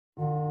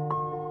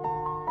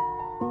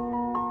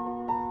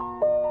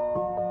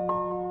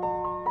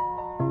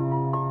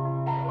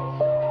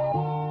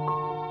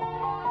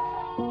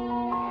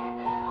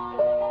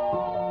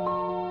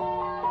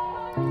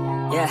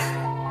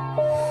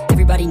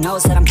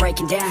knows that I'm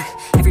breaking down.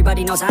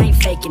 Everybody knows I ain't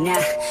faking now.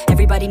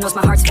 Everybody knows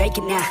my heart's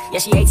vacant now. Yeah,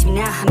 she hates me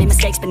now, I made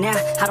mistakes but now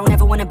I don't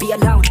ever wanna be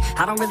alone.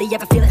 I don't really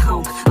ever feel at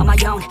home. On my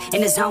own,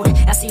 in the zone,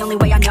 that's the only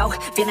way I know.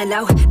 Feeling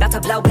low, about to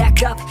blow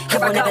back up.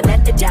 Here I won't ever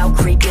let the doubt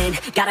creep in.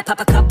 Gotta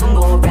pop a couple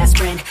more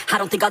aspirin. I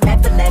don't think I'll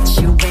ever let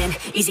you win.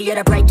 Easier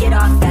to break it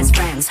off as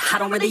friends. I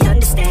don't really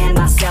understand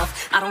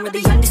myself. I don't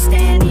really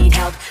understand, need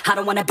help. I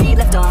don't wanna be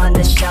left on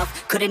the shelf.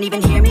 Couldn't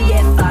even hear me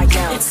if I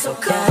yelled. It's so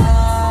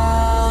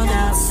cold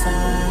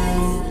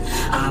outside,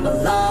 I'm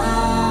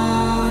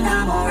alone,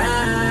 I'm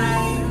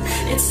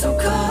alright. It's so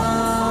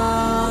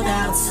cold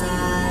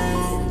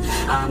outside,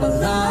 I'm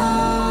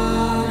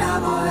alone,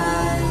 I'm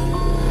alright.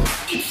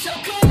 It's so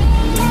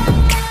cold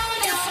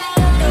outside,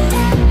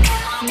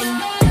 I'm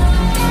alone.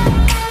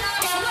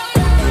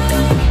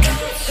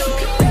 It's so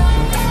cold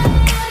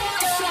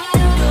outside,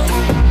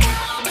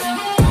 I'm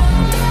alone.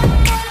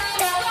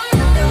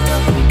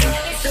 It's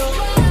so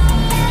cold.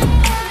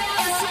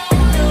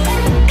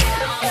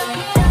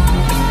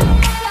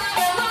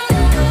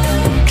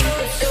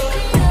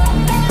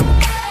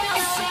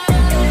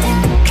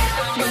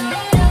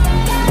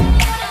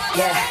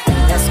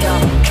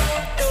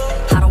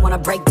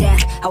 Break down,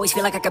 always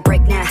feel like I could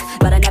break now,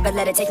 but I never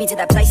let it take me to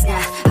that place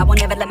now. I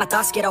won't ever let my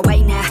thoughts get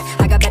away now.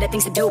 I got better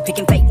things to do,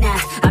 picking fate now.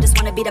 I just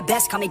wanna be the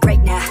best, call me great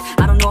now.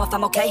 I don't know if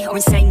I'm okay or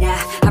insane now.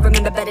 I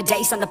remember better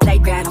days on the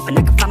playground, hoping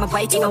I can find my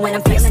way. Even when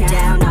I'm feeling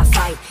down, I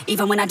fight.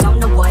 Even when I don't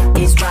know what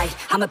is right,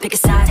 I'ma pick a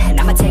side and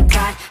I'ma take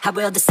pride. I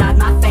will decide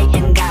my fate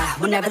and I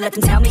will never let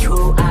them tell me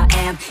who I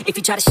am. If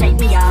you try to shake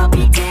me, I'll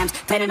be damned.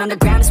 Planet on the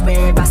ground is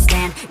where I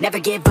stand. Never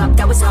give up,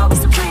 that was always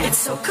the plan. It's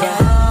so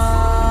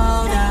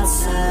cold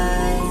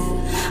outside,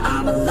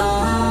 I'm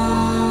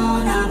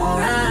alone, I'm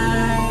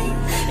alright.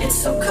 It's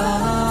so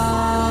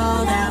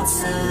cold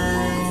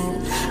outside,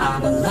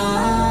 I'm alone.